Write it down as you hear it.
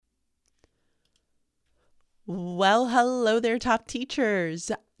Well, hello there, top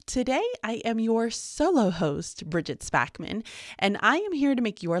teachers. Today, I am your solo host, Bridget Spackman, and I am here to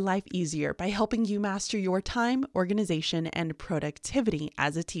make your life easier by helping you master your time, organization, and productivity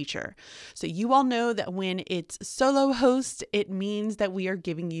as a teacher. So you all know that when it's solo host, it means that we are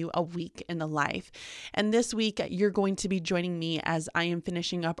giving you a week in the life. And this week, you're going to be joining me as I am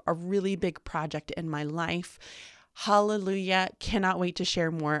finishing up a really big project in my life. Hallelujah. Cannot wait to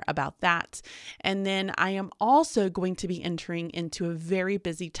share more about that. And then I am also going to be entering into a very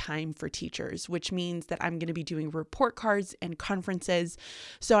busy time for teachers, which means that I'm going to be doing report cards and conferences.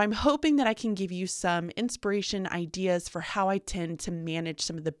 So I'm hoping that I can give you some inspiration, ideas for how I tend to manage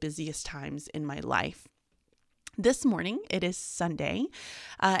some of the busiest times in my life. This morning, it is Sunday,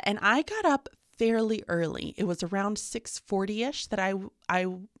 and I got up fairly early. It was around 6:40-ish that I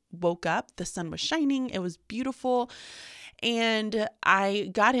woke up. The sun was shining. It was beautiful. And I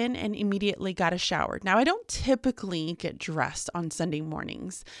got in and immediately got a shower. Now, I don't typically get dressed on Sunday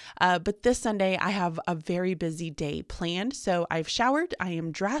mornings, but this Sunday I have a very busy day planned. So I've showered, I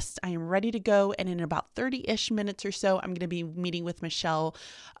am dressed, I am ready to go. And in about 30-ish minutes or so, I'm going to be meeting with Michelle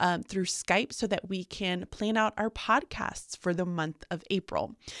through Skype so that we can plan out our podcasts for the month of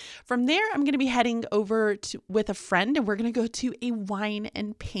April. From there, I'm going to be heading over with a friend, and we're going to go to a wine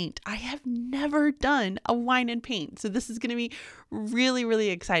and paint. I have never done a wine and paint, so this is going to be really, really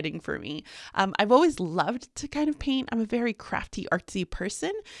exciting for me. I've always loved to kind of paint. I'm a very crafty, artsy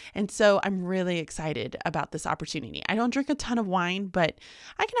person, and so I'm really excited about this opportunity. I don't drink a ton of wine, but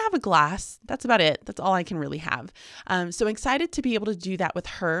I can have a glass. That's about it. That's all I can really have. So excited to be able to do that with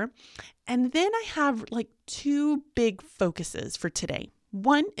her. And then I have like two big focuses for today.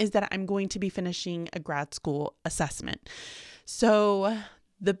 One is that I'm going to be finishing a grad school assessment. So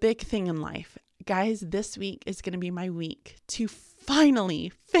the big thing in life, guys, this week is going to be my week to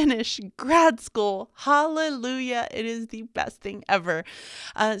finally finish grad school. Hallelujah. It is the best thing ever.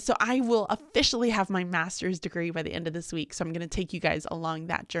 So I will officially have my master's degree by the end of this week. So I'm going to take you guys along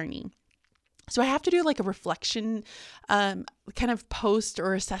that journey. So I have to do like a reflection kind of post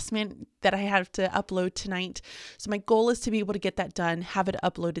or assessment that I have to upload tonight. So my goal is to be able to get that done, have it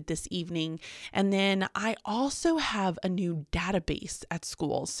uploaded this evening. And then I also have a new database at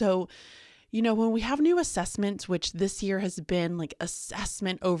school. So when we have new assessments, which this year has been like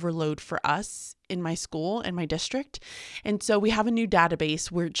assessment overload for us in my school and my district. And so we have a new database,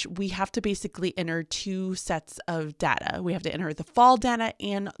 which we have to basically enter two sets of data. We have to enter the fall data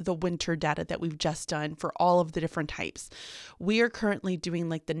and the winter data that we've just done for all of the different types. We are currently doing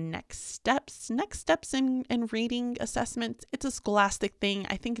like the next steps in reading assessments. It's a Scholastic thing.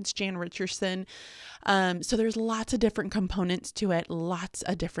 I think it's Jan Richardson. So there's lots of different components to it, lots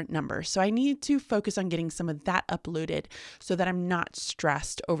of different numbers. So I need to focus on getting some of that uploaded so that I'm not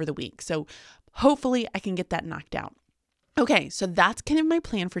stressed over the week. So hopefully I can get that knocked out. Okay, so that's kind of my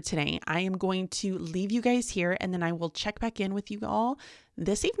plan for today. I am going to leave you guys here and then I will check back in with you all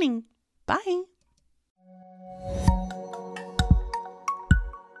this evening. Bye.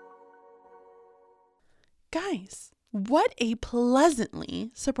 Guys, what a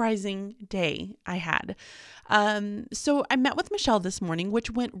pleasantly surprising day I had. So I met with Michelle this morning,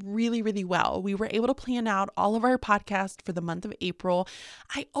 which went really, really well. We were able to plan out all of our podcasts for the month of April.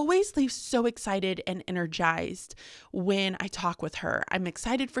 I always leave so excited and energized when I talk with her. I'm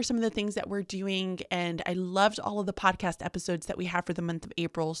excited for some of the things that we're doing, and I loved all of the podcast episodes that we have for the month of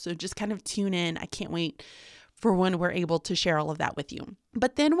April. So just kind of tune in. I can't wait for when we're able to share all of that with you.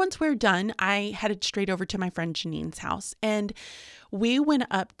 But then once we're done, I headed straight over to my friend Janine's house, and we went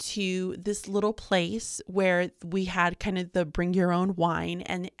up to this little place where we had kind of the bring your own wine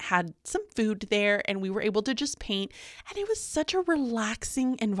and had some food there, and we were able to just paint, and it was such a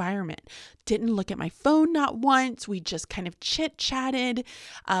relaxing environment. Didn't look at my phone not once. We just kind of chit-chatted.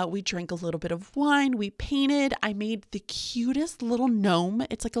 We drank a little bit of wine. We painted. I made the cutest little gnome.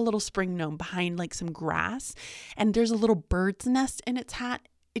 It's like a little spring gnome behind like some grass, and there's a little bird's nest in its hat.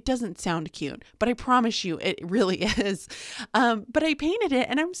 It doesn't sound cute, but I promise you it really is. But I painted it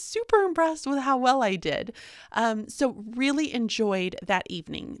and I'm super impressed with how well I did. So really enjoyed that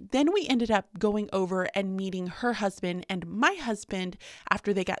evening. Then we ended up going over and meeting her husband and my husband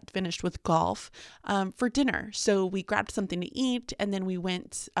after they got finished with golf for dinner. So we grabbed something to eat and then we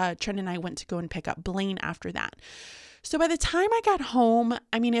went, Trent and I went to go and pick up Blaine after that. So by the time I got home,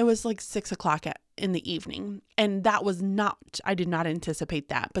 it was like 6 o'clock in the evening. And I did not anticipate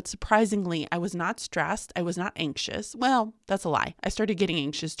that. But surprisingly, I was not stressed. I was not anxious. Well, that's a lie. I started getting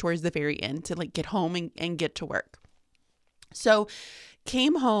anxious towards the very end to get home and get to work. So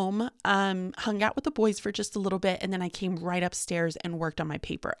came home, hung out with the boys for just a little bit, and then I came right upstairs and worked on my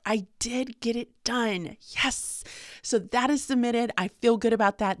paper. I did get it done. Yes. So that is submitted. I feel good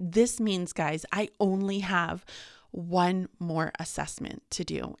about that. This means, guys, I only have one more assessment to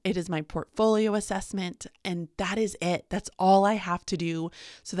do. It is my portfolio assessment, and that is it. That's all I have to do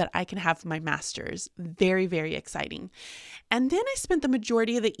so that I can have my master's. Very, very exciting. And then I spent the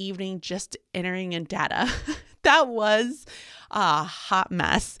majority of the evening just entering in data. That was a hot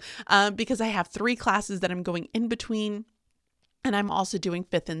mess because I have 3 classes that I'm going in between. And I'm also doing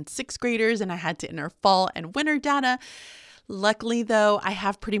 5th and 6th graders, and I had to enter fall and winter data. Luckily, though, I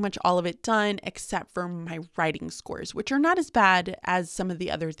have pretty much all of it done except for my writing scores, which are not as bad as some of the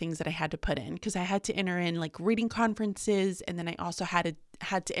other things that I had to put in, because I had to enter in like reading conferences, and then I also had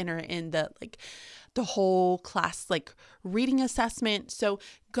to enter in the whole class like reading assessment. So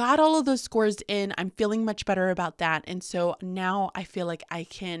got all of those scores in. I'm feeling much better about that. And so now I feel like I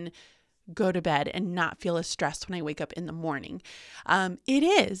can go to bed and not feel as stressed when I wake up in the morning. It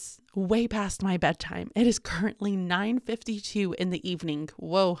is way past my bedtime. It is currently 9:52 in the evening.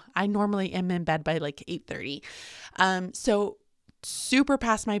 Whoa, I normally am in bed by like 8:30. So super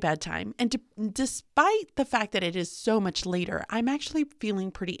past my bedtime. And despite the fact that it is so much later, I'm actually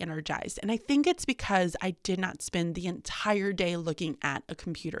feeling pretty energized. And I think it's because I did not spend the entire day looking at a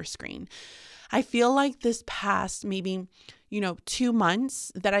computer screen. I feel like this past maybe 2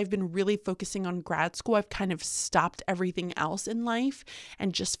 months that I've been really focusing on grad school, I've kind of stopped everything else in life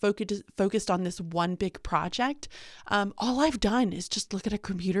and just focused on this one big project. All I've done is just look at a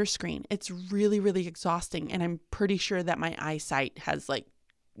computer screen. It's really, really exhausting. And I'm pretty sure that my eyesight has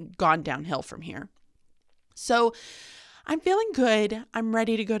gone downhill from here. So I'm feeling good. I'm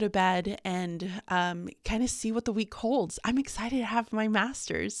ready to go to bed and kind of see what the week holds. I'm excited to have my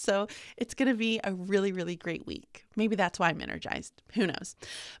master's. So it's going to be a really, really great week. Maybe that's why I'm energized. Who knows?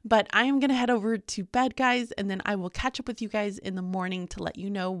 But I am going to head over to bed, guys, and then I will catch up with you guys in the morning to let you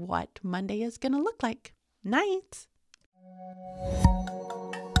know what Monday is going to look like. Night.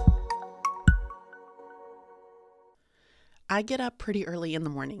 I get up pretty early in the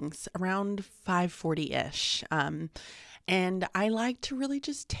mornings, around 5:40-ish. And I like to really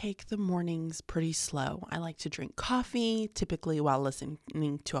just take the mornings pretty slow. I like to drink coffee, typically while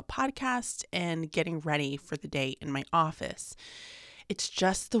listening to a podcast and getting ready for the day in my office. It's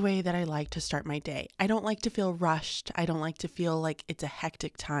just the way that I like to start my day. I don't like to feel rushed. I don't like to feel like it's a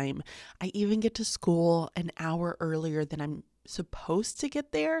hectic time. I even get to school an hour earlier than I'm supposed to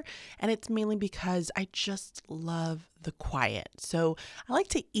get there, and it's mainly because I just love the quiet. So I like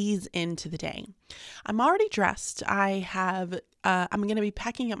to ease into the day. I'm already dressed. I'm going to be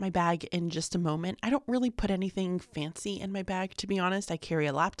packing up my bag in just a moment. I don't really put anything fancy in my bag, to be honest. I carry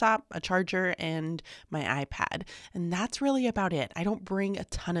a laptop, a charger, and my iPad, and that's really about it. I don't bring a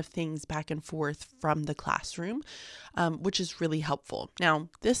ton of things back and forth from the classroom, which is really helpful. Now,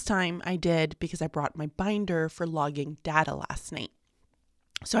 this time I did because I brought my binder for logging data last night.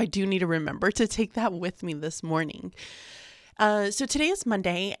 So I do need to remember to take that with me this morning. So today is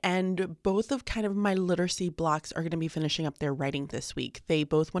Monday, and both of kind of my literacy blocks are going to be finishing up their writing this week. They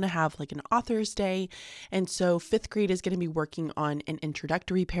both want to have like an author's day. And so 5th grade is going to be working on an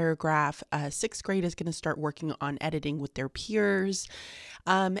introductory paragraph. 6th grade is going to start working on editing with their peers.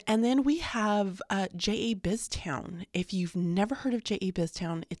 And then we have J.A. Biztown. If you've never heard of J.A.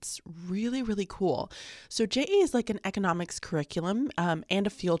 Biztown, it's really, really cool. So J.A. is like an economics curriculum and a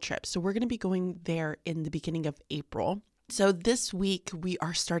field trip. So we're going to be going there in the beginning of April. So this week we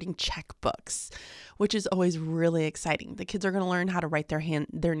are starting checkbooks, which is always really exciting. The kids are going to learn how to write their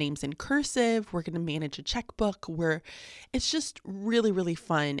names in cursive. We're going to manage a checkbook where it's just really, really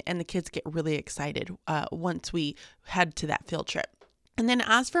fun. And the kids get really excited once we head to that field trip. And then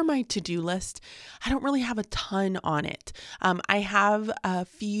as for my to-do list, I don't really have a ton on it. I have a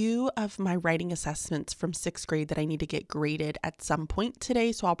few of my writing assessments from 6th grade that I need to get graded at some point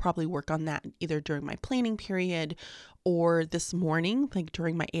today. So I'll probably work on that either during my planning period or this morning, like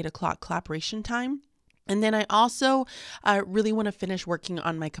during my 8 o'clock collaboration time. And then I also really want to finish working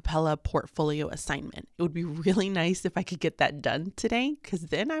on my Capella portfolio assignment. It would be really nice if I could get that done today, because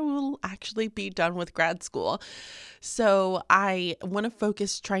then I will actually be done with grad school. So I want to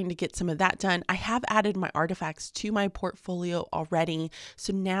focus trying to get some of that done. I have added my artifacts to my portfolio already.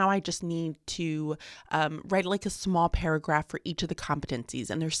 So now I just need to write like a small paragraph for each of the competencies.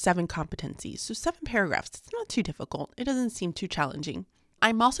 And there's 7 competencies. So 7 paragraphs. It's not too difficult. It doesn't seem too challenging.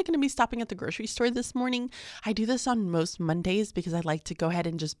 I'm also going to be stopping at the grocery store this morning. I do this on most Mondays because I like to go ahead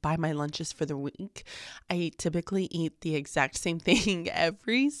and just buy my lunches for the week. I typically eat the exact same thing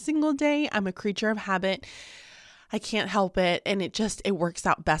every single day. I'm a creature of habit. I can't help it. And it works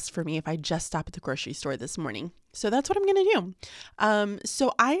out best for me if I just stop at the grocery store this morning. So that's what I'm going to do.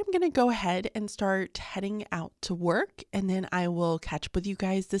 So I am going to go ahead and start heading out to work, and then I will catch up with you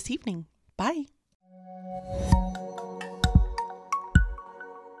guys this evening. Bye.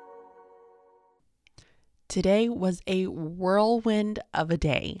 Today was a whirlwind of a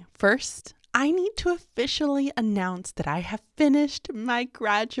day. First, I need to officially announce that I have finished my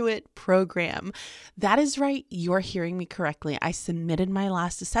graduate program. That is right, you're hearing me correctly. I submitted my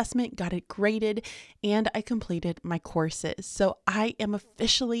last assessment, got it graded, and I completed my courses. So I am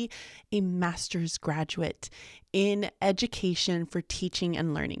officially a master's graduate in education for teaching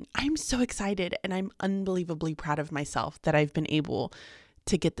and learning. I'm so excited, and I'm unbelievably proud of myself that I've been able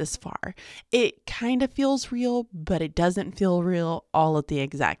to get this far. It kind of feels real, but it doesn't feel real all at the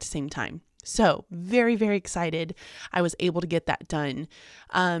exact same time. So very, very excited I was able to get that done.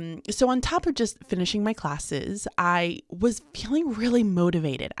 So on top of just finishing my classes, I was feeling really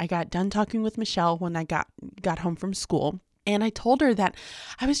motivated. I got done talking with Michelle when I got home from school. And I told her that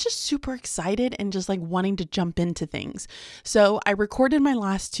I was just super excited and just like wanting to jump into things. So I recorded my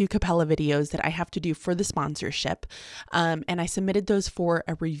last 2 Capella videos that I have to do for the sponsorship. And I submitted those for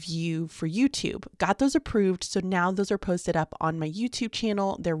a review for YouTube. Got those approved. So now those are posted up on my YouTube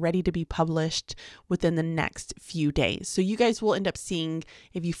channel. They're ready to be published within the next few days. So you guys will end up seeing,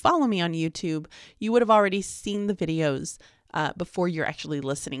 if you follow me on YouTube, you would have already seen the videos before you're actually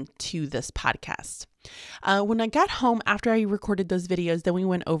listening to this podcast. When I got home after I recorded those videos, then we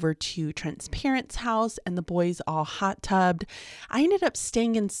went over to Trent's parents' house and the boys all hot tubbed. I ended up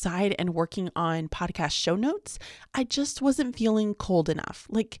staying inside and working on podcast show notes. I just wasn't feeling cold enough.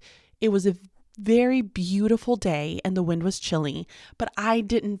 Like, it was a very beautiful day and the wind was chilly, but I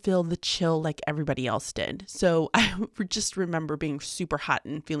didn't feel the chill like everybody else did. So I just remember being super hot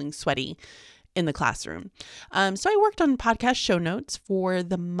and feeling sweaty in the classroom. So I worked on podcast show notes for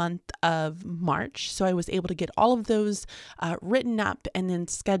the month of March. So I was able to get all of those written up and then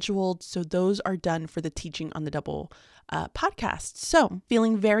scheduled. So those are done for the Teaching on the Double podcast. So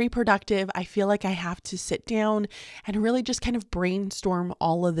feeling very productive. I feel like I have to sit down and really just kind of brainstorm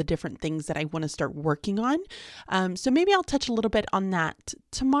all of the different things that I want to start working on. So maybe I'll touch a little bit on that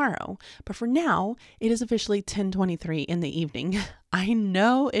tomorrow. But for now, it is officially 10:23 in the evening. I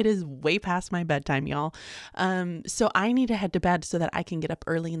know it is way past my bedtime, y'all. So I need to head to bed so that I can get up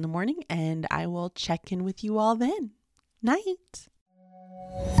early in the morning, and I will check in with you all then. Night.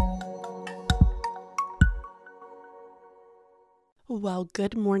 Well,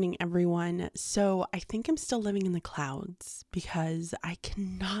 good morning, everyone. So I think I'm still living in the clouds because I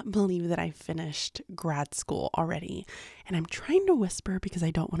cannot believe that I finished grad school already. And I'm trying to whisper because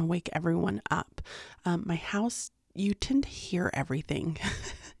I don't want to wake everyone up. My house, you tend to hear everything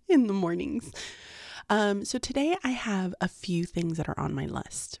in the mornings. So today I have a few things that are on my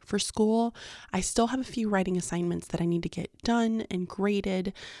list. For school, I still have a few writing assignments that I need to get done and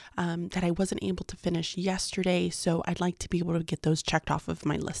graded that I wasn't able to finish yesterday. So I'd like to be able to get those checked off of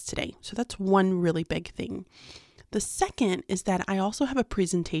my list today. So that's one really big thing. The second is that I also have a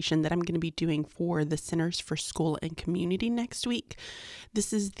presentation that I'm going to be doing for the Centers for School and Community next week.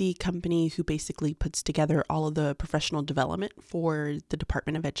 This is the company who basically puts together all of the professional development for the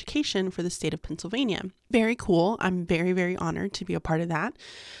Department of Education for the state of Pennsylvania. Very cool. I'm very, very honored to be a part of that.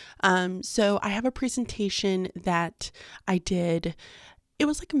 So I have a presentation that I did. It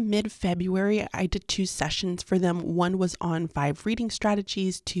was like mid-February. I did 2 sessions for them. One was on 5 reading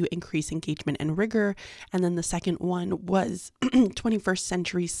strategies to increase engagement and rigor. And then the second one was 21st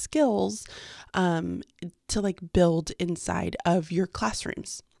century skills to like build inside of your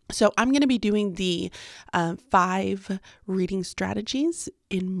classrooms. So I'm going to be doing the 5 reading strategies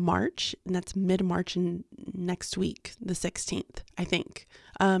in March, and that's mid-March and next week, the 16th, I think.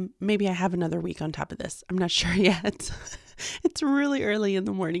 Maybe I have another week on top of this. I'm not sure yet. It's really early in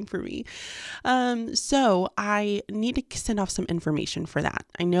the morning for me. So I need to send off some information for that.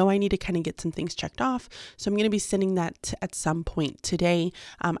 I know I need to kind of get some things checked off. So I'm going to be sending that at some point today.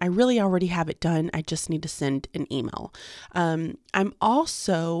 I really already have it done. I just need to send an email. I'm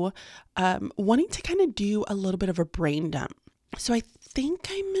also wanting to kind of do a little bit of a brain dump. So I think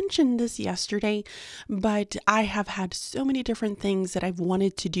I mentioned this yesterday, but I have had so many different things that I've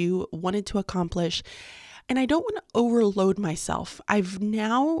wanted to do, wanted to accomplish, and I don't want to overload myself. I've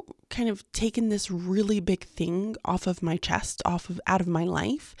now kind of taken this really big thing off of my chest, out of my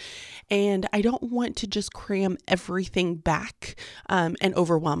life, and I don't want to just cram everything back and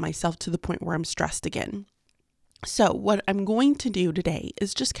overwhelm myself to the point where I'm stressed again. So what I'm going to do today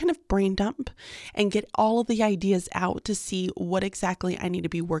is just kind of brain dump and get all of the ideas out to see what exactly I need to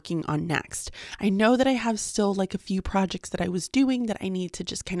be working on next. I know that I have still like a few projects that I was doing that I need to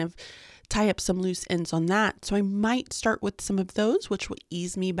just kind of tie up some loose ends on that. So I might start with some of those, which will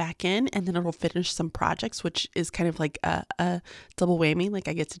ease me back in, and then it'll finish some projects, which is kind of like a double whammy. Like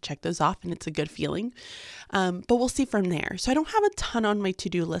I get to check those off and it's a good feeling. But we'll see from there. So I don't have a ton on my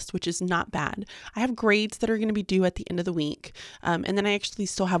to-do list, which is not bad. I have grades that are going to be due at the end of the week. And then I actually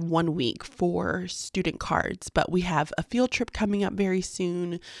still have 1 week for student cards, but we have a field trip coming up very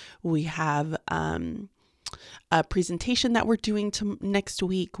soon. We have, a presentation that we're doing next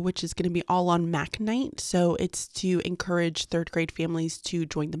week, which is going to be all on MAC night. So it's to encourage 3rd grade families to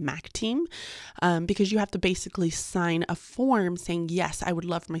join the MAC team, because you have to basically sign a form saying, yes, I would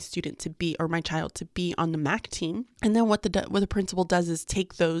love my student to be, or my child to be on the MAC team. And then what the principal does is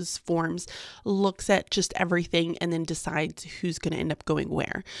take those forms, looks at just everything, and then decides who's going to end up going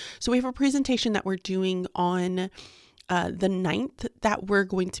where. So we have a presentation that we're doing on the 9th that we're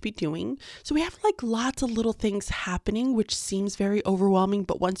going to be doing. So we have like lots of little things happening, which seems very overwhelming,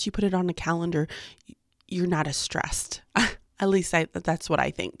 but once you put it on a calendar, you're not as stressed. At least that's what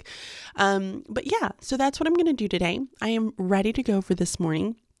I think. But yeah, so that's what I'm going to do today. I am ready to go for this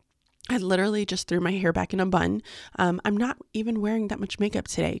morning. I literally just threw my hair back in a bun. I'm not even wearing that much makeup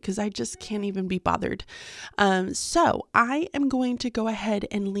today because I just can't even be bothered. So I am going to go ahead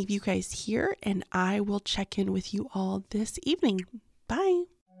and leave you guys here, and I will check in with you all this evening. Bye.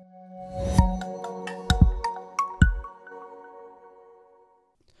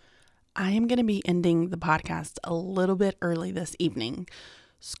 I am going to be ending the podcast a little bit early this evening.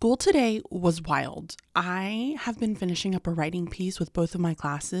 School today was wild. I have been finishing up a writing piece with both of my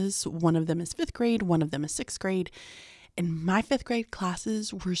classes. One of them is 5th grade, one of them is 6th grade. And my 5th grade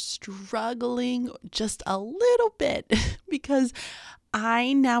classes were struggling just a little bit because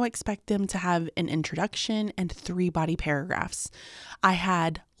I now expect them to have an introduction and 3 body paragraphs. I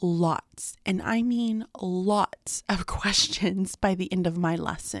had lots, and I mean lots of questions by the end of my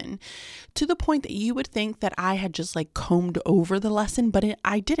lesson, to the point that you would think that I had just like combed over the lesson, but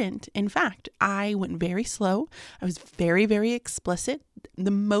I didn't. In fact, I went very slow. I was very, very explicit,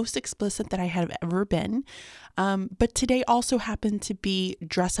 the most explicit that I have ever been. But today also happened to be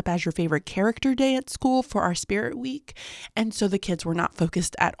dress up as your favorite character day at school for our spirit week. And so the kids were not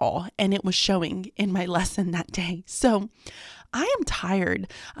focused at all. And it was showing in my lesson that day. So I am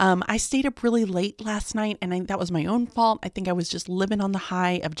tired. I stayed up really late last night, and that was my own fault. I think I was just living on the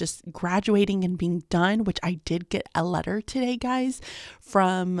high of just graduating and being done, which I did get a letter today, guys,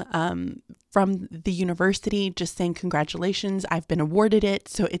 from the university just saying congratulations, I've been awarded it.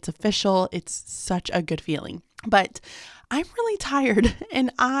 So it's official. It's such a good feeling. But I'm really tired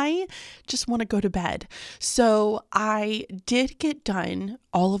and I just want to go to bed. So I did get done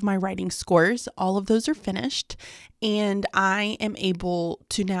all of my writing scores. All of those are finished, and I am able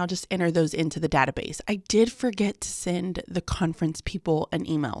to now just enter those into the database. I did forget to send the conference people an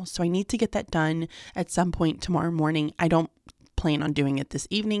email, so I need to get that done at some point tomorrow morning. I don't plan on doing it this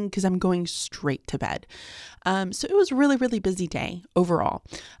evening because I'm going straight to bed. So it was a really, really busy day overall.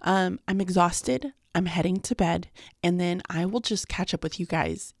 I'm exhausted. I'm heading to bed, and then I will just catch up with you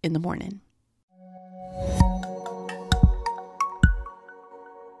guys in the morning.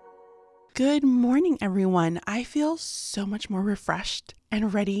 Good morning, everyone. I feel so much more refreshed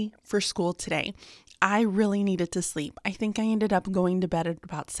and ready for school today. I really needed to sleep. I think I ended up going to bed at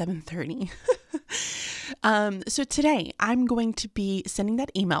about 7:30. So today I'm going to be sending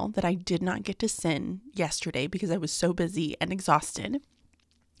that email that I did not get to send yesterday because I was so busy and exhausted.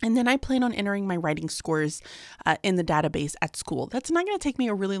 And then I plan on entering my writing scores in the database at school. That's not going to take me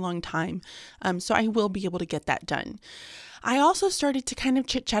a really long time, so I will be able to get that done. I also started to kind of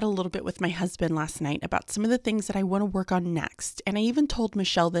chit-chat a little bit with my husband last night about some of the things that I want to work on next. And I even told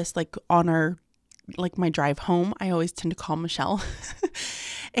Michelle this on my drive home. I always tend to call Michelle.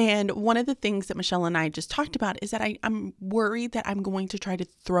 And one of the things that Michelle and I just talked about is that I'm worried that I'm going to try to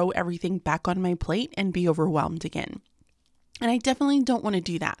throw everything back on my plate and be overwhelmed again. And I definitely don't want to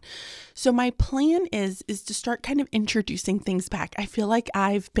do that. So my plan is to start kind of introducing things back. I feel like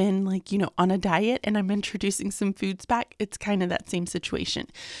I've been on a diet and I'm introducing some foods back. It's kind of that same situation.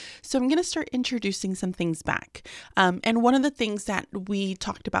 So I'm going to start introducing some things back. And one of the things that we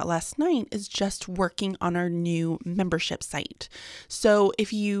talked about last night is just working on our new membership site. So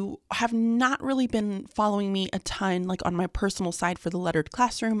if you have not really been following me a ton, on my personal side for the Lettered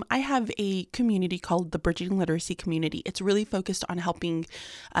Classroom, I have a community called the Bridging Literacy Community. It's really focused on helping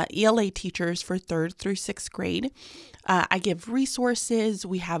ELA teachers for 3rd through 6th grade. I give resources.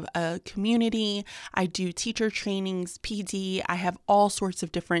 We have a community. I do teacher trainings, PD. I have all sorts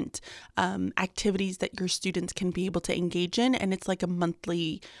of different activities that your students can be able to engage in. And it's like a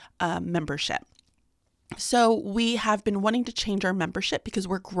monthly membership. So we have been wanting to change our membership because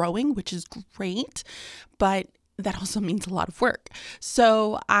we're growing, which is great, but that also means a lot of work.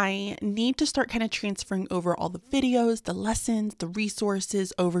 So I need to start kind of transferring over all the videos, the lessons, the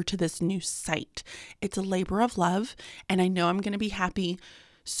resources over to this new site. It's a labor of love, and I know I'm going to be happy,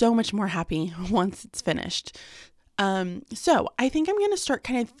 so much more happy once it's finished. So I think I'm going to start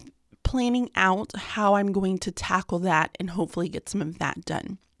kind of planning out how I'm going to tackle that and hopefully get some of that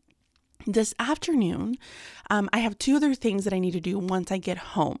done. This afternoon, I have 2 other things that I need to do once I get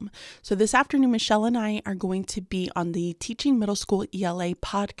home. So this afternoon, Michelle and I are going to be on the Teaching Middle School ELA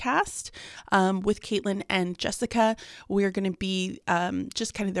podcast with Caitlin and Jessica. We're going to be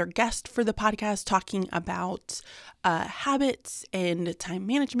just kind of their guest for the podcast, talking about habits and time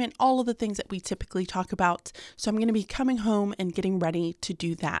management, all of the things that we typically talk about. So I'm going to be coming home and getting ready to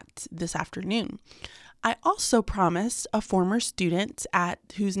do that this afternoon. I also promised a former student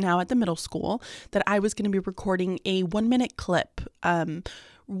who's now at the middle school that I was going to be recording a 1-minute clip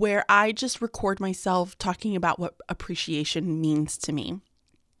where I just record myself talking about what appreciation means to me.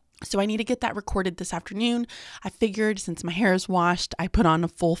 So I need to get that recorded this afternoon. I figured since my hair is washed, I put on a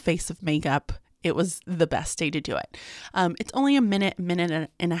full face of makeup. It was the best day to do it. It's only a minute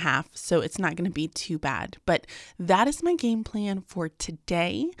and a half, so it's not going to be too bad. But that is my game plan for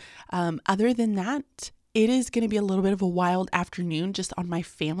today. Other than that, it is going to be a little bit of a wild afternoon just on my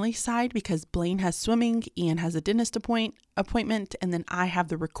family side because Blaine has swimming, Ian has a dentist appointment, and then I have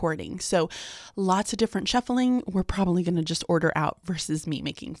the recording. So lots of different shuffling. We're probably going to just order out versus me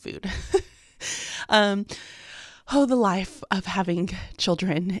making food. The life of having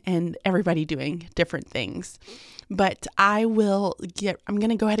children and everybody doing different things. But I'm going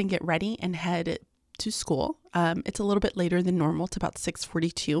to go ahead and get ready and head to school. It's a little bit later than normal. It's about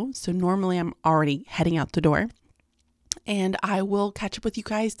 6:42. So normally I'm already heading out the door. And I will catch up with you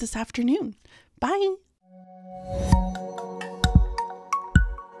guys this afternoon. Bye.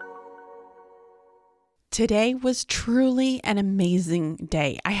 Today was truly an amazing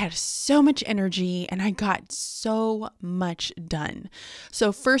day. I had so much energy and I got so much done.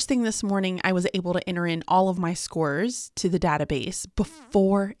 So first thing this morning, I was able to enter in all of my scores to the database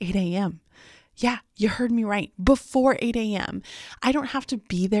before 8 a.m. Yeah, you heard me right. Before 8 a.m. I don't have to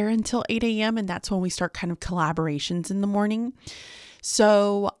be there until 8 a.m. and that's when we start kind of collaborations in the morning.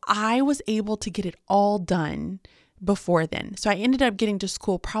 So I was able to get it all done before then. So I ended up getting to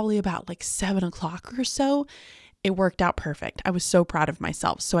school probably about like 7 o'clock or so. It worked out perfect. I was so proud of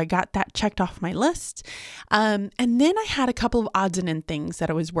myself. So I got that checked off my list. And then I had a couple of odds and ends things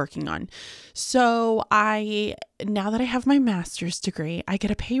that I was working on. So now that I have my master's degree, I get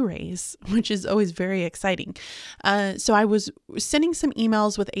a pay raise, which is always very exciting. So I was sending some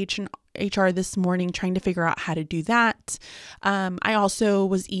emails with HR this morning, trying to figure out how to do that. I also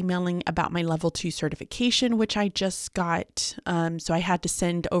was emailing about my level 2 certification, which I just got. So I had to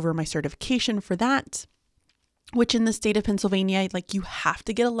send over my certification for that, which in the state of Pennsylvania, like you have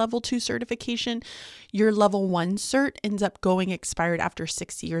to get a level 2 certification. Your level 1 cert ends up going expired after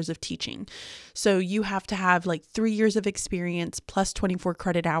 6 years of teaching. So you have to have like 3 years of experience plus 24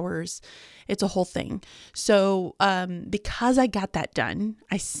 credit hours. It's a whole thing. So because I got that done,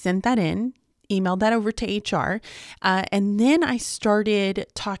 I sent that emailed that over to HR. And then I started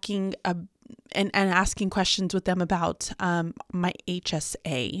talking and asking questions with them about my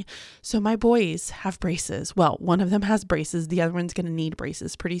HSA. So my boys have braces. Well, one of them has braces. The other one's going to need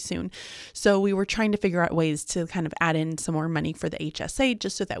braces pretty soon. So we were trying to figure out ways to kind of add in some more money for the HSA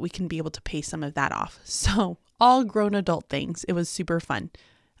just so that we can be able to pay some of that off. So all grown adult things. It was super fun.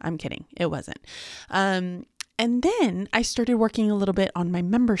 I'm kidding. It wasn't. And then I started working a little bit on my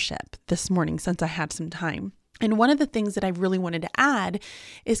membership this morning since I had some time. And one of the things that I really wanted to add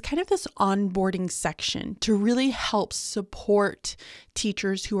is kind of this onboarding section to really help support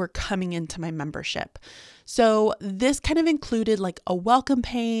teachers who are coming into my membership. So this kind of included like a welcome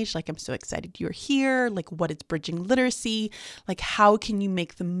page, like I'm so excited you're here, like what is bridging literacy, like how can you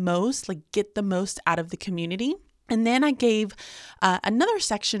make the most, like get the most out of the community. And then I gave another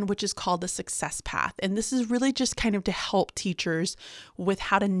section, which is called the Success Path. And this is really just kind of to help teachers with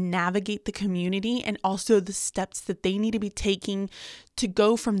how to navigate the community and also the steps that they need to be taking to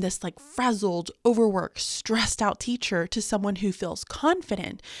go from this like frazzled, overworked, stressed out teacher to someone who feels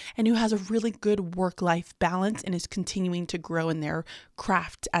confident and who has a really good work-life balance and is continuing to grow in their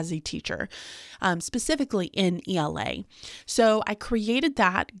craft as a teacher, specifically in ELA. So I created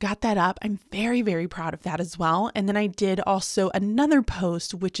that, got that up. I'm very, very proud of that as well. And then I did also another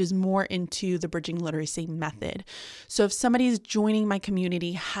post, which is more into the Bridging Literacy Method. So if somebody is joining my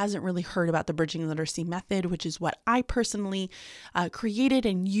community, hasn't really heard about the Bridging Literacy Method, which is what I personally created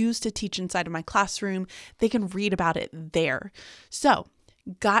and used to teach inside of my classroom, they can read about it there. So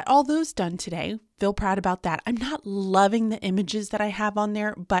got all those done today. Feel proud about that. I'm not loving the images that I have on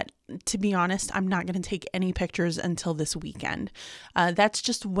there, but to be honest, I'm not going to take any pictures until this weekend. That's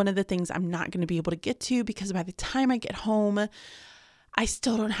just one of the things I'm not going to be able to get to because by the time I get home, I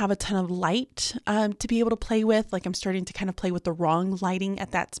still don't have a ton of light to be able to play with. Like I'm starting to kind of play with the wrong lighting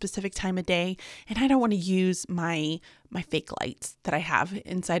at that specific time of day. And I don't want to use my fake lights that I have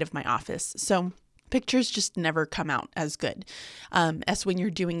inside of my office. So pictures just never come out as good as when you're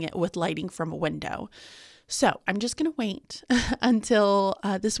doing it with lighting from a window. So I'm just going to wait until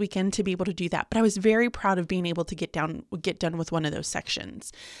this weekend to be able to do that. But I was very proud of being able to get done with one of those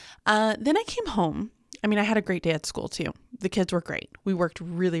sections. Then I came home. I mean, I had a great day at school too. The kids were great. We worked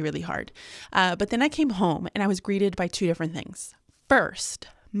really, really hard. But then I came home and I was greeted by two different things. First,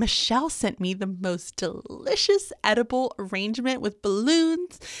 Michelle sent me the most delicious edible arrangement with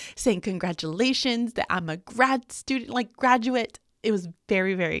balloons saying congratulations that I'm a graduate. It was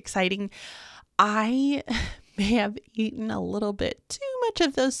very, very exciting. I may have eaten a little bit too much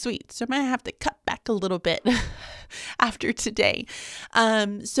of those sweets, so I might have to cut back a little bit after today.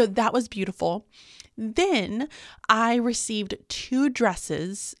 So that was beautiful. Then I received 2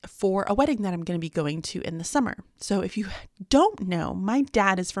 dresses for a wedding that I'm going to be going to in the summer. So if you don't know, my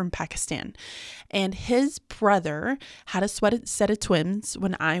dad is from Pakistan and his brother had a set of twins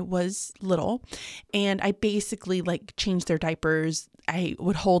when I was little. And I basically changed their diapers. I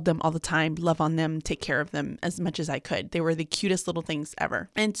would hold them all the time, love on them, take care of them as much as I could. They were the cutest little things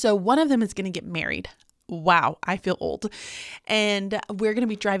ever. And so one of them is going to get married. Wow, I feel old. And we're going to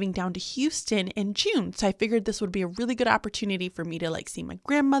be driving down to Houston in June. So I figured this would be a really good opportunity for me to see my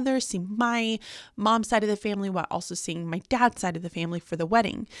grandmother, see my mom's side of the family while also seeing my dad's side of the family for the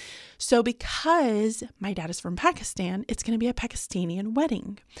wedding. So because my dad is from Pakistan, it's going to be a Pakistani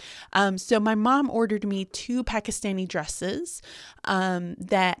wedding. So my mom ordered me 2 Pakistani dresses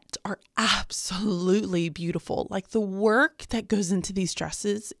that are absolutely beautiful. Like the work that goes into these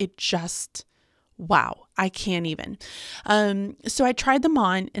dresses, it just... wow, I can't even. So I tried them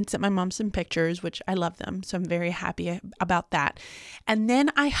on and sent my mom some pictures, which I love them. So I'm very happy about that. And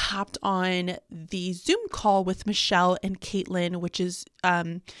then I hopped on the Zoom call with Michelle and Caitlin, which is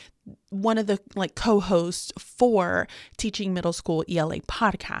one of the co-hosts for Teaching Middle School ELA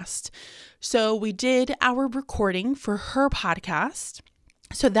podcast. So we did our recording for her podcast.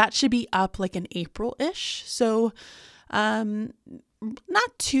 So that should be up in April-ish. So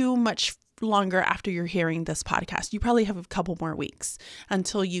not too much longer after you're hearing this podcast. You probably have a couple more weeks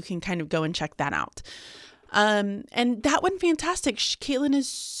until you can kind of go and check that out. And that went fantastic. Caitlin is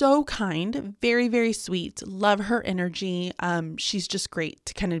so kind, very, very sweet. Love her energy. She's just great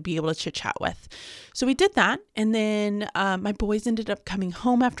to kind of be able to chit chat with. So we did that. And then my boys ended up coming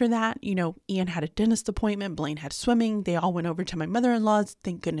home after that. Ian had a dentist appointment. Blaine had swimming. They all went over to my mother-in-law's.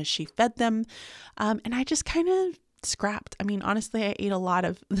 Thank goodness she fed them. And I just kind of scrapped. I mean, honestly, I ate a lot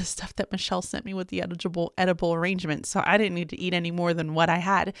of the stuff that Michelle sent me with the edible arrangement. So I didn't need to eat any more than what I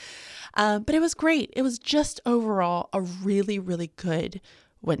had. But it was great. It was just overall a really, really good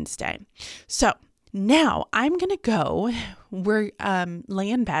Wednesday. So now I'm going to go, lay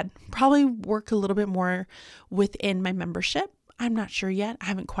in bed, probably work a little bit more within my membership. I'm not sure yet. I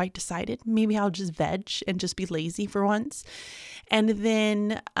haven't quite decided. Maybe I'll just veg and just be lazy for once. And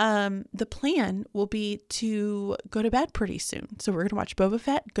then the plan will be to go to bed pretty soon. So we're going to watch Boba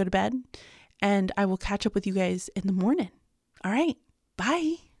Fett, go to bed, and I will catch up with you guys in the morning. All right.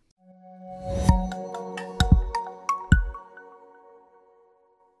 Bye.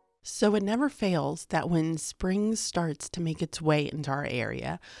 So it never fails that when spring starts to make its way into our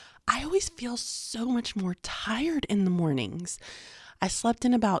area, I always feel so much more tired in the mornings. I slept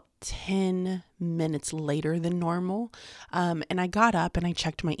in about 10 minutes later than normal, and I got up and I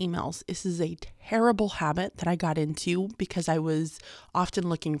checked my emails. This is a terrible habit that I got into because I was often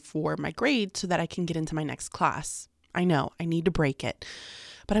looking for my grade so that I can get into my next class. I know, I need to break it.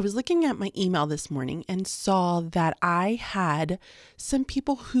 But I was looking at my email this morning and saw that I had some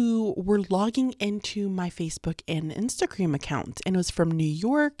people who were logging into my Facebook and Instagram account. And it was from New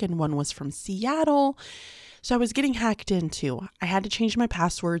York and one was from Seattle. So I was getting hacked into. I had to change my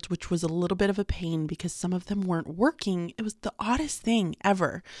passwords, which was a little bit of a pain because some of them weren't working. It was the oddest thing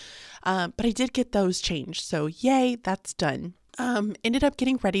ever. But I did get those changed. So yay, that's done. Ended up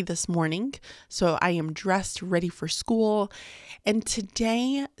getting ready this morning. So I am dressed, ready for school. And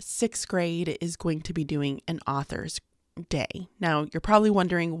today, 6th grade is going to be doing an author's day. Now, you're probably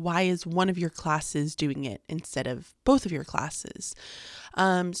wondering, why is one of your classes doing it instead of both of your classes?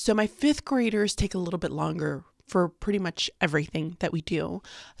 So my 5th graders take a little bit longer for pretty much everything that we do.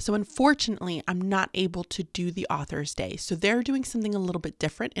 So unfortunately, I'm not able to do the author's day. So they're doing something a little bit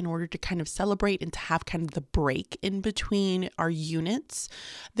different in order to kind of celebrate and to have kind of the break in between our units.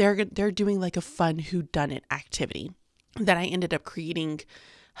 They're doing like a fun whodunit activity that I ended up creating,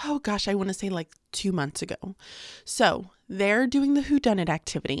 I want to say like 2 months ago. So they're doing the whodunit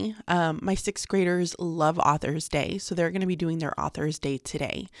activity. My 6th graders love Author's Day, so they're going to be doing their Author's Day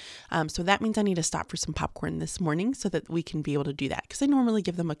today. So that means I need to stop for some popcorn this morning so that we can be able to do that. Because I normally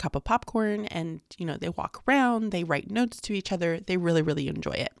give them a cup of popcorn and, they walk around, they write notes to each other. They really, really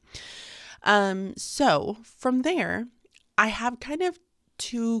enjoy it. So from there, I have kind of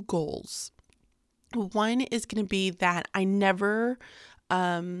 2 goals. One is going to be that I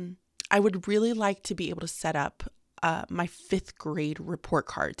would really like to be able to set up my 5th grade report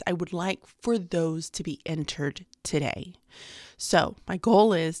cards. I would like for those to be entered today. So my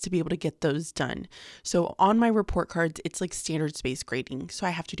goal is to be able to get those done. So on my report cards, it's like standards-based grading. So I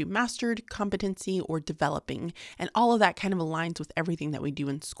have to do mastered, competency, or developing. And all of that kind of aligns with everything that we do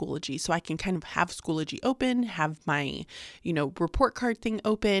in Schoology. So I can kind of have Schoology open, have my, report card thing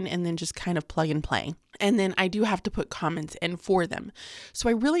open, and then just kind of plug and play. And then I do have to put comments in for them. So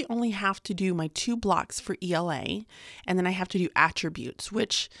I really only have to do my 2 blocks for ELA, and then I have to do attributes,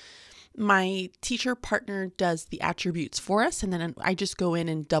 which my teacher partner does the attributes for us, and then I just go in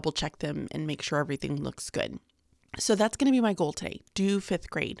and double check them and make sure everything looks good. So that's going to be my goal today. Do 5th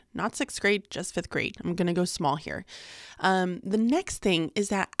grade, not 6th grade, just 5th grade. I'm going to go small here. The next thing is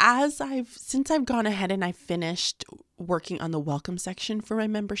that since I've gone ahead and I finished working on the welcome section for my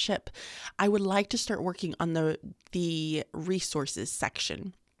membership, I would like to start working on the resources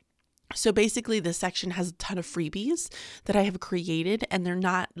section. So basically, this section has a ton of freebies that I have created, and they're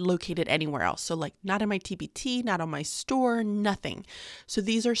not located anywhere else. So like not in my TPT, not on my store, nothing. So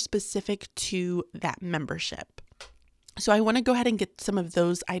these are specific to that membership. So I want to go ahead and get some of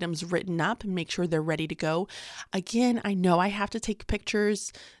those items written up and make sure they're ready to go. Again, I know I have to take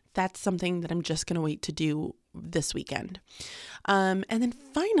pictures. That's something that I'm just going to wait to do this weekend. And then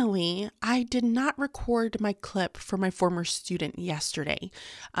finally, I did not record my clip for my former student yesterday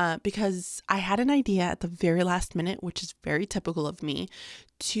because I had an idea at the very last minute, which is very typical of me,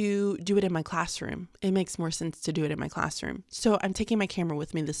 to do it in my classroom. It makes more sense to do it in my classroom. So I'm taking my camera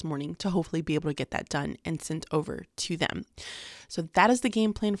with me this morning to hopefully be able to get that done and sent over to them. So that is the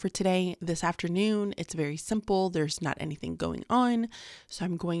game plan for today. This afternoon, it's very simple. There's not anything going on. So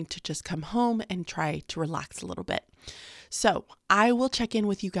I'm going to just come home and try to relax a little bit. So I will check in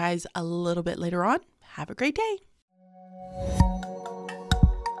with you guys a little bit later on. Have a great day.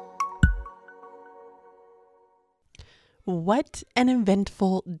 What an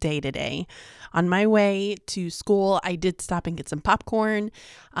eventful day today. On my way to school, I did stop and get some popcorn.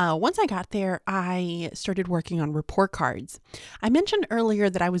 Once I got there, I started working on report cards. I mentioned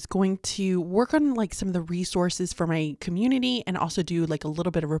earlier that I was going to work on like some of the resources for my community and also do like a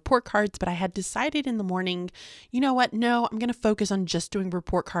little bit of report cards, but I had decided in the morning, you know what? No, I'm going to focus on just doing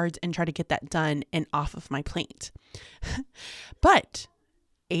report cards and try to get that done and off of my plate. But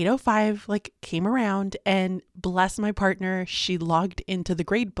 8:05 came around, and bless my partner, she logged into the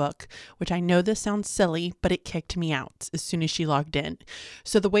grade book, which I know this sounds silly, but it kicked me out as soon as she logged in.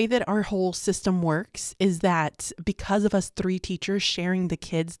 So the way that our whole system works is that because of us 3 teachers sharing the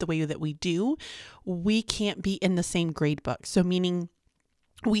kids the way that we do, we can't be in the same grade book. So meaning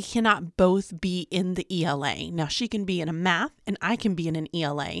we cannot both be in the ELA. Now she can be in a math and I can be in an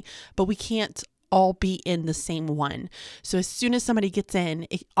ELA, but we can't all be in the same one. So as soon as somebody gets in,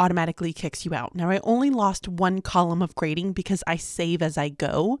 it automatically kicks you out. Now I only lost 1 column of grading because I save as I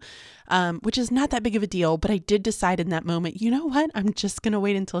go, which is not that big of a deal, but I did decide in that moment, you know what? I'm just going to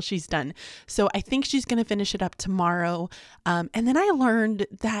wait until she's done. So I think she's going to finish it up tomorrow. And then I learned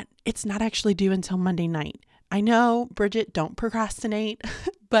that it's not actually due until Monday night. I know, Bridget, don't procrastinate,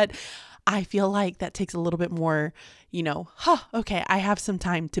 but I feel like that takes a little bit more, okay, I have some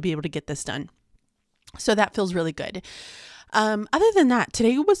time to be able to get this done. So that feels really good. Other than that,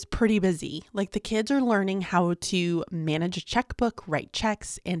 today was pretty busy. Like the kids are learning how to manage a checkbook, write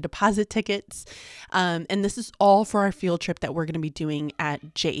checks, and deposit tickets. And this is all for our field trip that we're going to be doing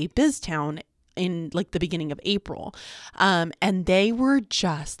at JA BizTown in like the beginning of April. And they were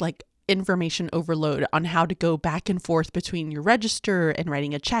just like information overload on how to go back and forth between your register and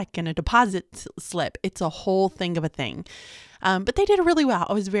writing a check and a deposit slip. It's a whole thing of a thing. But they did really well.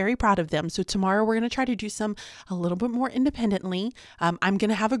 I was very proud of them. So tomorrow we're going to try to do some a little bit more independently. I'm going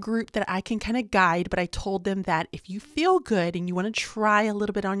to have a group that I can kind of guide, but I told them that if you feel good and you want to try a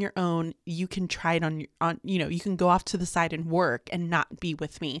little bit on your own, you can try it you can go off to the side and work and not be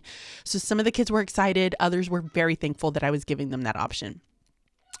with me. So some of the kids were excited. Others were very thankful that I was giving them that option.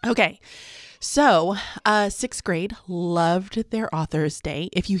 Okay. So, 6th grade loved their Author's Day.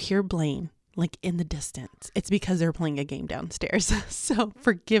 If you hear Blaine, like in the distance, it's because they're playing a game downstairs. So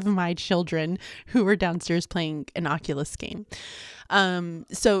forgive my children who were downstairs playing an Oculus game.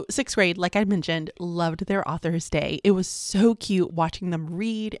 So 6th grade, like I mentioned, loved their Author's Day. It was so cute watching them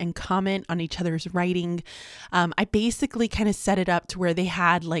read and comment on each other's writing. I basically kind of set it up to where they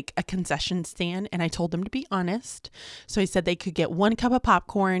had like a concession stand, and I told them to be honest. So I said they could get 1 cup of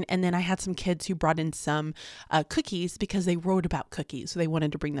popcorn, and then I had some kids who brought in some cookies because they wrote about cookies. So they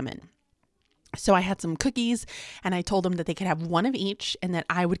wanted to bring them in. So I had some cookies, and I told them that they could have 1 of each and that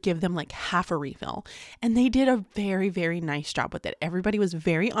I would give them like half a refill. And they did a very, very nice job with it. Everybody was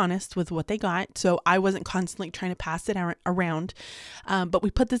very honest with what they got. So I wasn't constantly trying to pass it around. But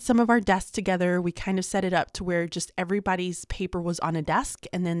we put some of our desks together. We kind of set it up to where just everybody's paper was on a desk,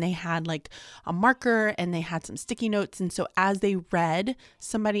 and then they had like a marker and they had some sticky notes. And so as they read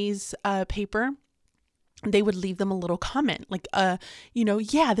somebody's paper, they would leave them a little comment like,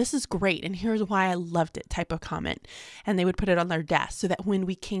 yeah, this is great, and here's why I loved it type of comment. And they would put it on their desk so that when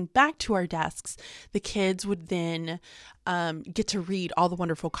we came back to our desks, the kids would then get to read all the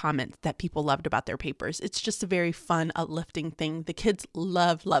wonderful comments that people loved about their papers. It's just a very fun, uplifting thing. The kids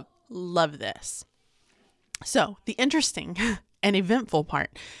love this. So the interesting and eventful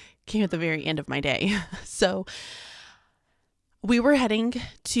part came at the very end of my day. So we were heading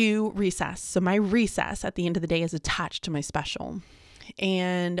to recess. So my recess at the end of the day is attached to my special.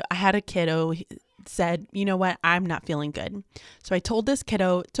 And I had a kiddo said, you know what? I'm not feeling good. So I told this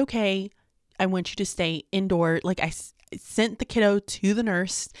kiddo, it's okay. I want you to stay indoor. Like I sent the kiddo to the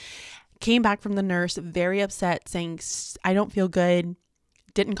nurse, came back from the nurse, very upset, saying, I don't feel good.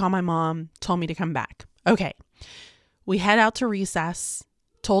 Didn't call my mom, told me to come back. Okay. We head out to recess.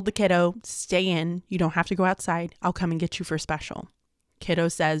 Told the kiddo, stay in. You don't have to go outside. I'll come and get you for special. Kiddo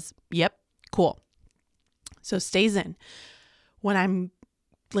says, yep, cool. So stays in. When I'm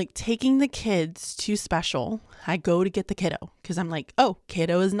like taking the kids to special, I go to get the kiddo because I'm like, oh,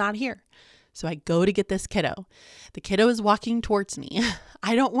 kiddo is not here. So I go to get this kiddo. The kiddo is walking towards me.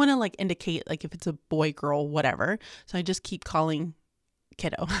 I don't want to like indicate like if it's a boy, girl, whatever. So I just keep calling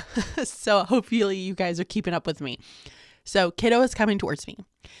kiddo. So hopefully you guys are keeping up with me. So kiddo is coming towards me.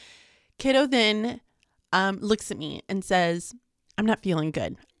 Kiddo then looks at me and says, I'm not feeling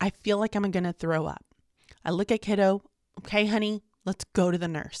good. I feel like I'm going to throw up. I look at kiddo. Okay, honey, let's go to the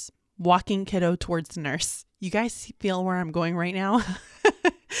nurse. Walking kiddo towards the nurse. You guys feel where I'm going right now?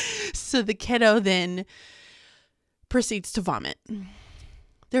 So the kiddo then proceeds to vomit.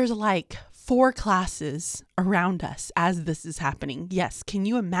 There's like 4 classes around us as this is happening. Yes, can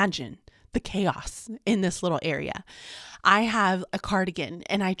you imagine the chaos in this little area? I have a cardigan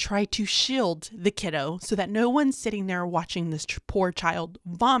and I try to shield the kiddo so that no one's sitting there watching this poor child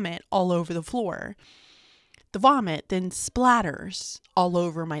vomit all over the floor. The vomit then splatters all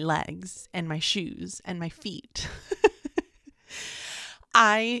over my legs and my shoes and my feet.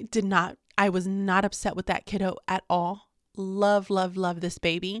 I was not upset with that kiddo at all. Love this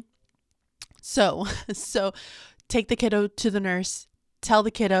baby. So take the kiddo to the nurse. Tell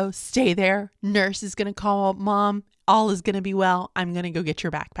the kiddo, stay there. Nurse is going to call mom. All is going to be well. I'm going to go get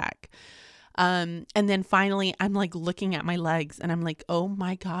your backpack. And then finally, I'm like looking at my legs and I'm like, oh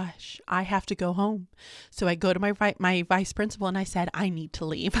my gosh, I have to go home. So I go to my vice principal and I said, I need to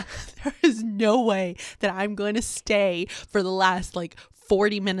leave. There is no way that I'm going to stay for the last like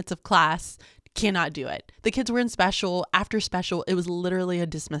 40 minutes of class. Cannot do it. The kids were in special. After special, it was literally a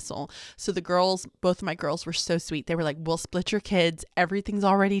dismissal. So the girls, both of my girls were so sweet. They were like, we'll split your kids. Everything's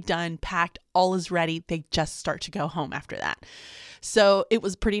already done, packed, all is ready. They just start to go home after that. So it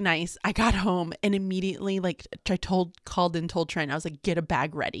was pretty nice. I got home and immediately called and told Trent, I was like, get a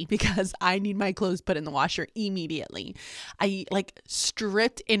bag ready because I need my clothes put in the washer immediately. I like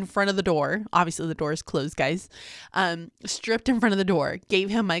stripped in front of the door. Obviously the door is closed, guys. Stripped in front of the door, gave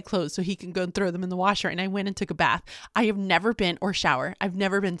him my clothes so he can go and throw them in the washer. And I went and took a bath. I've never been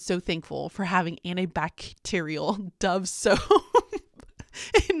so thankful for having antibacterial Dove soap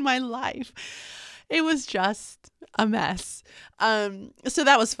in my life. It was just a mess. So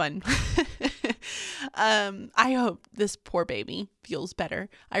that was fun. I hope this poor baby feels better.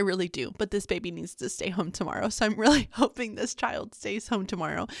 I really do. But this baby needs to stay home tomorrow. So I'm really hoping this child stays home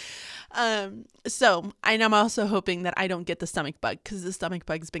tomorrow. And I'm also hoping that I don't get the stomach bug, because the stomach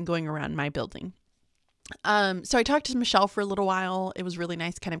bug's been going around my building. So I talked to Michelle for a little while. It was really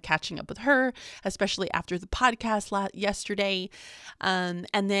nice kind of catching up with her, especially after the podcast yesterday. And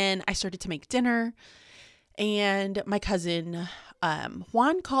then I started to make dinner, and my cousin,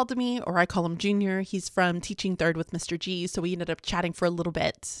 Juan called me, or I call him Junior. He's from Teaching Third with Mr. G. So we ended up chatting for a little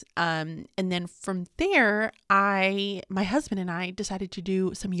bit. And then from there, my husband and I decided to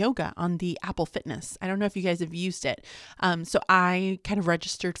do some yoga on the Apple Fitness. I don't know if you guys have used it. So I kind of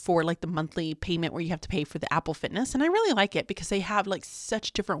registered for like the monthly payment where you have to pay for the Apple Fitness. And I really like it because they have like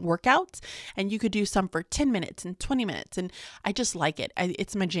such different workouts, and you could do some for 10 minutes and 20 minutes. And I just like it.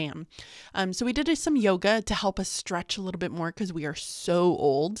 It's my jam. So we did some yoga to help us stretch a little bit more because we are so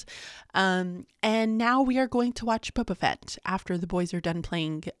old. And now we are going to watch Boba Fett after the boys are done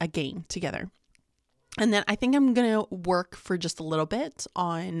playing a game together. And then I think I'm going to work for just a little bit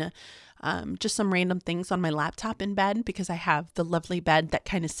on just some random things on my laptop in bed, because I have the lovely bed that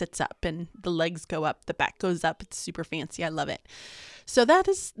kind of sits up and the legs go up, the back goes up. It's super fancy. I love it. So that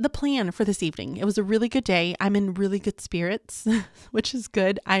is the plan for this evening. It was a really good day. I'm in really good spirits, which is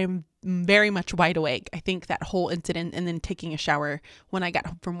good. I am very much wide awake. I think that whole incident and then taking a shower when I got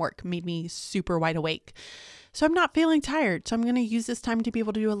home from work made me super wide awake. So I'm not feeling tired. So I'm going to use this time to be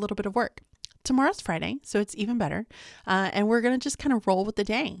able to do a little bit of work. Tomorrow's Friday, so it's even better. And we're going to just kind of roll with the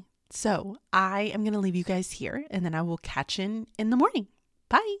day. So I am going to leave you guys here, and then I will catch in the morning.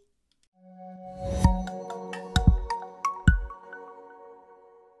 Bye.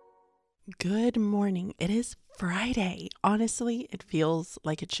 Good morning. It is Friday. Honestly, it feels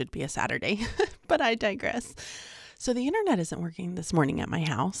like it should be a Saturday, but I digress. So the internet isn't working this morning at my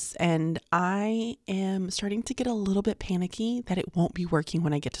house, and I am starting to get a little bit panicky that it won't be working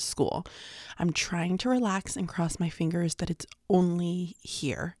when I get to school. I'm trying to relax and cross my fingers that it's only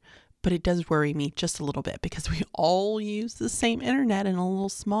here, but it does worry me just a little bit because we all use the same internet in a little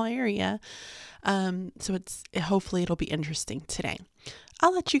small area. So hopefully it'll be interesting today.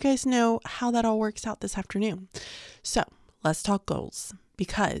 I'll let you guys know how that all works out this afternoon. So let's talk goals,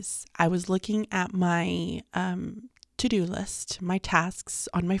 because I was looking at my to-do list, my tasks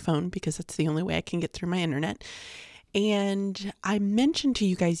on my phone, because that's the only way I can get through my internet. And I mentioned to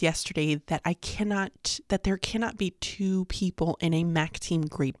you guys yesterday that there cannot be two people in a Mac Team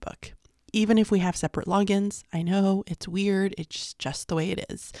gradebook. Even if we have separate logins, I know it's weird. It's just the way it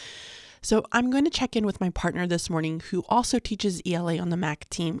is. So I'm going to check in with my partner this morning, who also teaches ELA on the Mac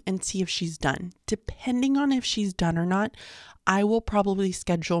Team, and see if she's done. Depending on if she's done or not, I will probably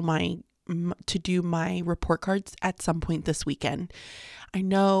schedule to do my report cards at some point this weekend. I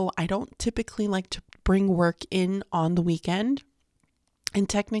know I don't typically like to bring work in on the weekend, and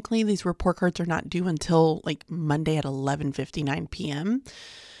technically these report cards are not due until like Monday at 11:59 p.m.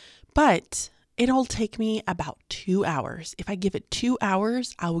 But it'll take me about 2 hours. If I give it 2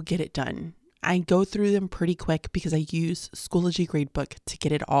 hours, I will get it done. I go through them pretty quick because I use Schoology Gradebook to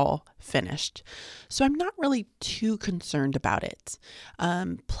get it all finished. So I'm not really too concerned about it.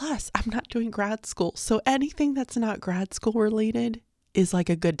 Plus, I'm not doing grad school. So anything that's not grad school related is like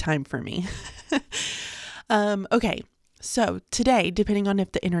a good time for me. Okay. So today, depending on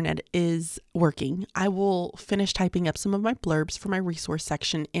if the internet is working, I will finish typing up some of my blurbs for my resource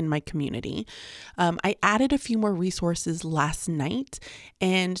section in my community. I added a few more resources last night,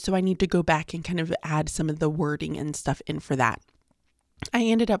 and so I need to go back and kind of add some of the wording and stuff in for that. I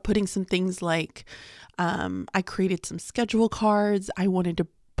ended up putting some things like I created some schedule cards. I wanted to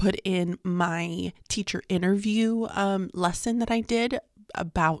put in my teacher interview lesson that I did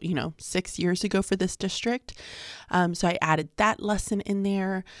about 6 years ago for this district. So I added that lesson in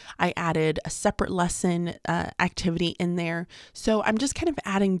there. I added a separate lesson activity in there. So I'm just kind of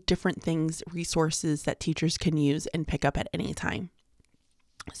adding different things, resources that teachers can use and pick up at any time.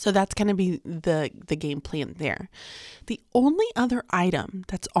 So that's going to be the game plan there. The only other item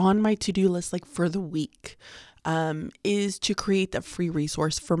that's on my to-do list for the week is to create the free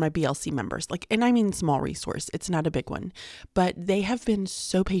resource for my BLC members. And I mean small resource. It's not a big one, but they have been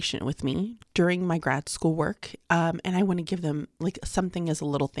so patient with me during my grad school work. And I want to give them something as a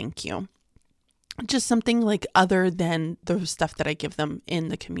little thank you. Just something other than the stuff that I give them in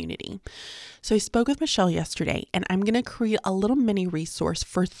the community. So I spoke with Michelle yesterday, and I'm going to create a little mini resource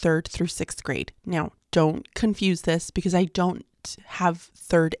for 3rd through 6th grade. Now, don't confuse this because I don't have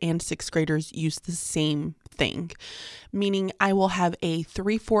 3rd and 6th graders use the same thing, meaning I will have a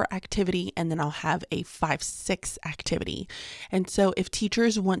 3-4 activity and then I'll have a 5-6 activity. And so if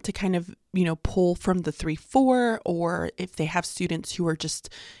teachers want to kind of, pull from the 3-4, or if they have students who are just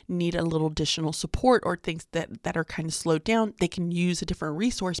need a little additional support or things that are kind of slowed down, they can use a different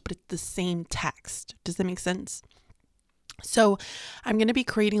resource, but it's the same text. Does that make sense? So I'm going to be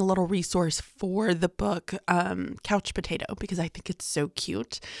creating a little resource for the book Couch Potato, because I think it's so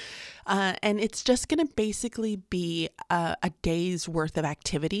cute. And it's just going to basically be a day's worth of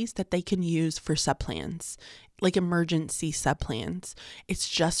activities that they can use for subplans, like emergency subplans. It's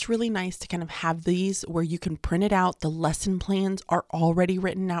just really nice to kind of have these where you can print it out. The lesson plans are already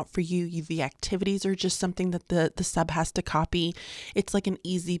written out for you. The activities are just something that the sub has to copy. It's like an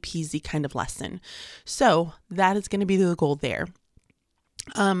easy peasy kind of lesson. So that is going to be the goal there.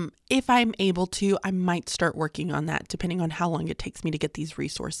 If I'm able to, I might start working on that depending on how long it takes me to get these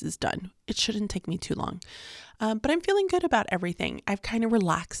resources done. It shouldn't take me too long. But I'm feeling good about everything. I've kind of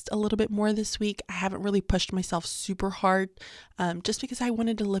relaxed a little bit more this week. I haven't really pushed myself super hard, just because I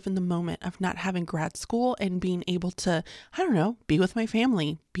wanted to live in the moment of not having grad school and being able to, be with my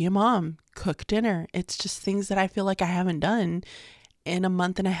family, be a mom, cook dinner. It's just things that I feel like I haven't done in a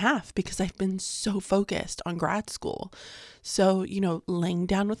month and a half because I've been so focused on grad school. So, laying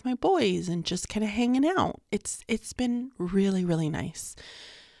down with my boys and just kind of hanging out. It's been really, really nice.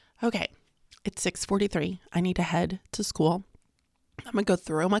 Okay. It's 6:43. I need to head to school. I'm going to go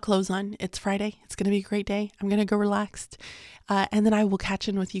throw my clothes on. It's Friday. It's going to be a great day. I'm going to go relaxed. And then I will catch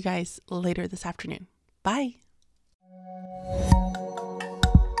in with you guys later this afternoon. Bye.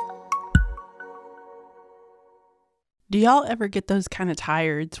 Do y'all ever get those kind of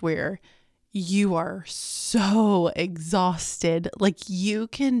tireds where you are so exhausted, like you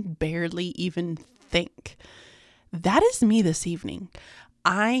can barely even think? That is me this evening.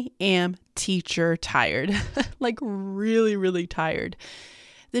 I am teacher tired, like really, really tired.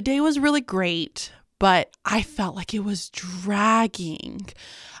 The day was really great, but I felt like it was dragging.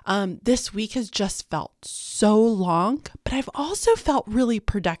 This week has just felt so long, but I've also felt really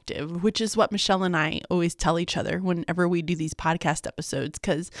productive, which is what Michelle and I always tell each other whenever we do these podcast episodes,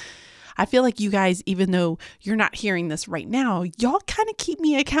 because I feel like you guys, even though you're not hearing this right now, y'all kind of keep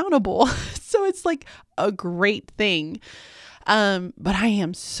me accountable. So it's like a great thing. But I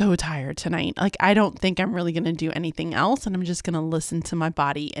am so tired tonight. Like, I don't think I'm really going to do anything else, and I'm just going to listen to my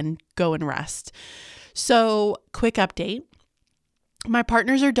body and go and rest. So, quick update. My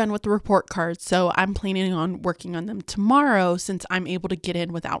partners are done with the report cards, so I'm planning on working on them tomorrow since I'm able to get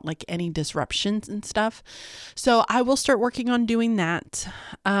in without like any disruptions and stuff. So I will start working on doing that.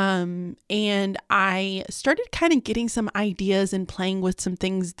 And I started kind of getting some ideas and playing with some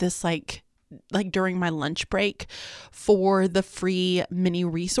things this like during my lunch break for the free mini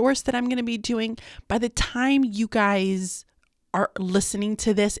resource that I'm going to be doing. By the time you guys are listening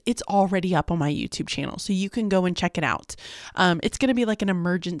to this, it's already up on my YouTube channel, so you can go and check it out. It's going to be like an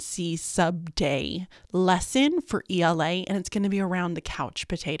emergency sub day lesson for ELA, and it's going to be around the couch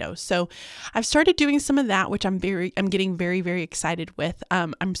potato. So I've started doing some of that, which I'm getting very, very excited with.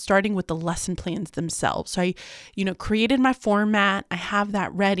 I'm starting with the lesson plans themselves. So I, created my format. I have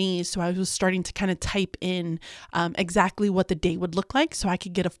that ready. So I was starting to kind of type in exactly what the day would look like so I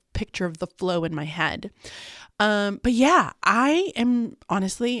could get a picture of the flow in my head. But yeah, I'm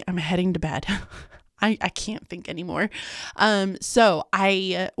heading to bed. I can't think anymore. So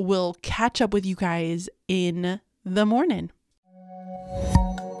I will catch up with you guys in the morning.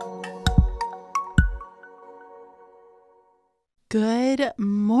 Good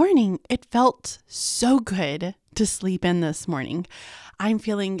morning. It felt so good to sleep in this morning. I'm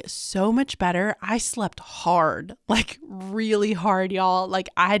feeling so much better. I slept hard, like really hard, y'all. Like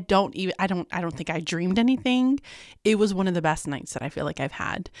I don't think I dreamed anything. It was one of the best nights that I feel like I've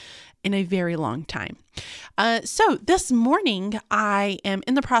had in a very long time. So this morning I am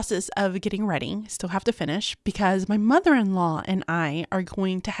in the process of getting ready. Still have to finish because my mother-in-law and I are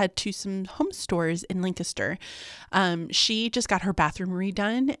going to head to some home stores in Lancaster. She just got her bathroom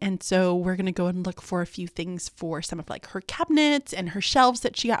redone. And so we're going to go and look for a few things for some of like her cabinets and her shelves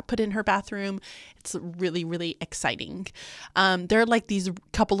that she got put in her bathroom. It's really, really exciting. There are like these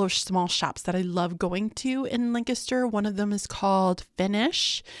couple of small shops that I love going to in Lancaster. One of them is called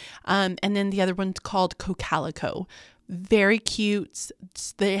Finish. And then the other one's called Cocalico. Very cute.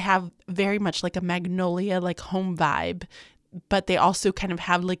 They have very much like a Magnolia, like home vibe, but they also kind of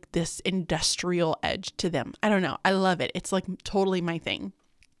have like this industrial edge to them. I don't know. I love it. It's like totally my thing.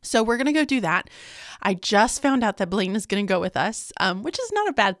 So we're going to go do that. I just found out that Blaine is going to go with us, which is not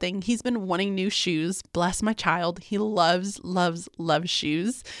a bad thing. He's been wanting new shoes. Bless my child. He loves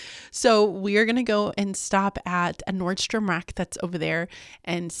shoes. So we are going to go and stop at a Nordstrom Rack that's over there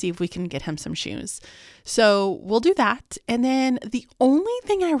and see if we can get him some shoes. So we'll do that. And then the only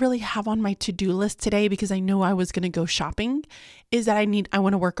thing I really have on my to-do list today, because I know I was going to go shopping, is that I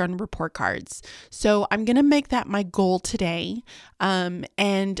want to work on report cards. So I'm going to make that my goal today.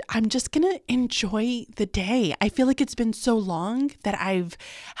 And I'm just going to enjoy the day. I feel like it's been so long that I've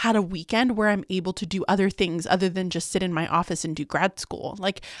had a weekend where I'm able to do other things other than just sit in my office and do grad school.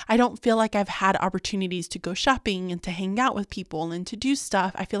 Like, I don't feel like I've had opportunities to go shopping and to hang out with people and to do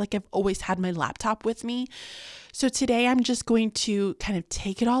stuff. I feel like I've always had my laptop with me. So today I'm just going to kind of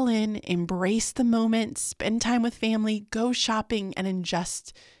take it all in, embrace the moment, spend time with family, go shopping, and then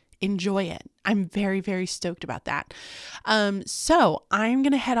just enjoy it. I'm very, very stoked about that. So I'm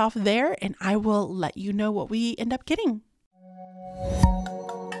going to head off there and I will let you know what we end up getting.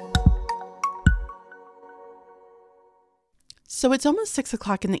 So it's almost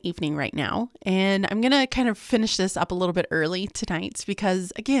 6:00 in the evening right now, and I'm going to kind of finish this up a little bit early tonight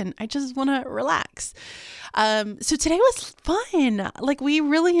because, again, I just want to relax. So today was fun. Like, we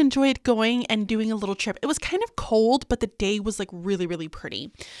really enjoyed going and doing a little trip. It was kind of cold, but the day was like really, really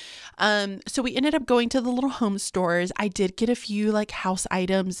pretty. So we ended up going to the little home stores. I did get a few like house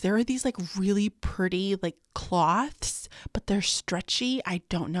items. There are these like really pretty like cloths, but they're stretchy. I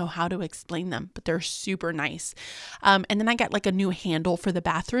don't know how to explain them, but they're super nice. And then I got like a new handle for the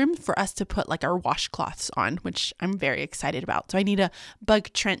bathroom for us to put like our washcloths on, which I'm very excited about. So I need to bug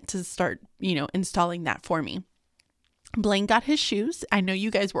Trent to start, installing that for me. Blaine got his shoes. I know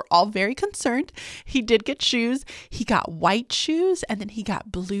you guys were all very concerned. He did get shoes. He got white shoes and then he got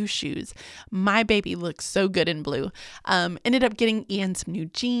blue shoes. My baby looks so good in blue. Ended up getting Ian some new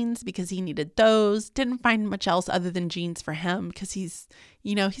jeans because he needed those. Didn't find much else other than jeans for him because he's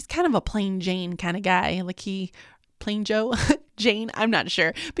kind of a plain Jane kind of guy. Like plain Joe, Jane, I'm not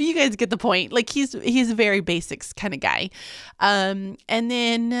sure, but you guys get the point. Like he's a very basics kind of guy. And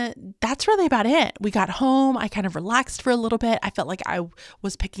then that's really about it. We got home. I kind of relaxed for a little bit. I felt like I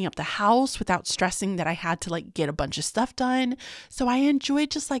was picking up the house without stressing that I had to like get a bunch of stuff done. So I enjoyed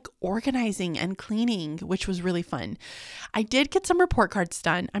just like organizing and cleaning, which was really fun. I did get some report cards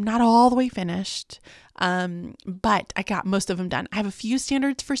done. I'm not all the way finished. But I got most of them done. I have a few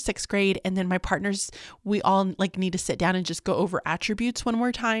standards for 6th grade, and then my partners, we all like need to sit down and just go over attributes one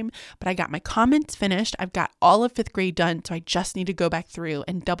more time, but I got my comments finished. I've got all of 5th grade done. So I just need to go back through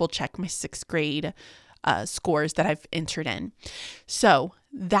and double check my 6th grade, scores that I've entered in. So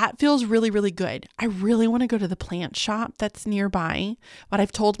that feels really, really good. I really want to go to the plant shop that's nearby, but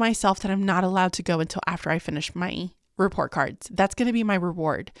I've told myself that I'm not allowed to go until after I finish my report cards. That's going to be my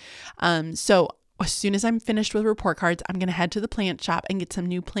reward. So as soon as I'm finished with report cards, I'm going to head to the plant shop and get some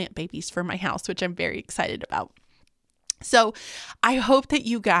new plant babies for my house, which I'm very excited about. So I hope that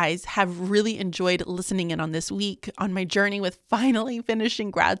you guys have really enjoyed listening in on this week on my journey with finally finishing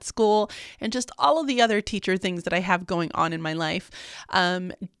grad school and just all of the other teacher things that I have going on in my life.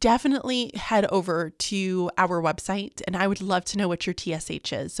 Definitely head over to our website and I would love to know what your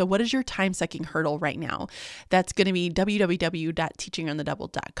TSH is. So what is your time-sucking hurdle right now? That's going to be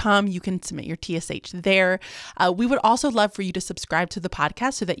www.teachingonthedouble.com. You can submit your TSH there. We would also love for you to subscribe to the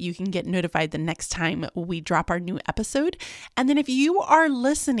podcast so that you can get notified the next time we drop our new episode. And then if you are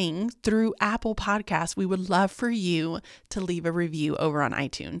listening through Apple Podcasts, we would love for you to leave a review over on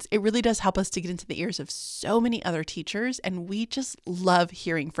iTunes. It really does help us to get into the ears of so many other teachers, and we just love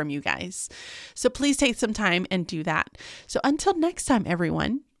hearing from you guys. So please take some time and do that. So until next time,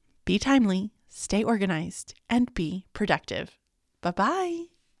 everyone, be timely, stay organized, and be productive. Bye-bye.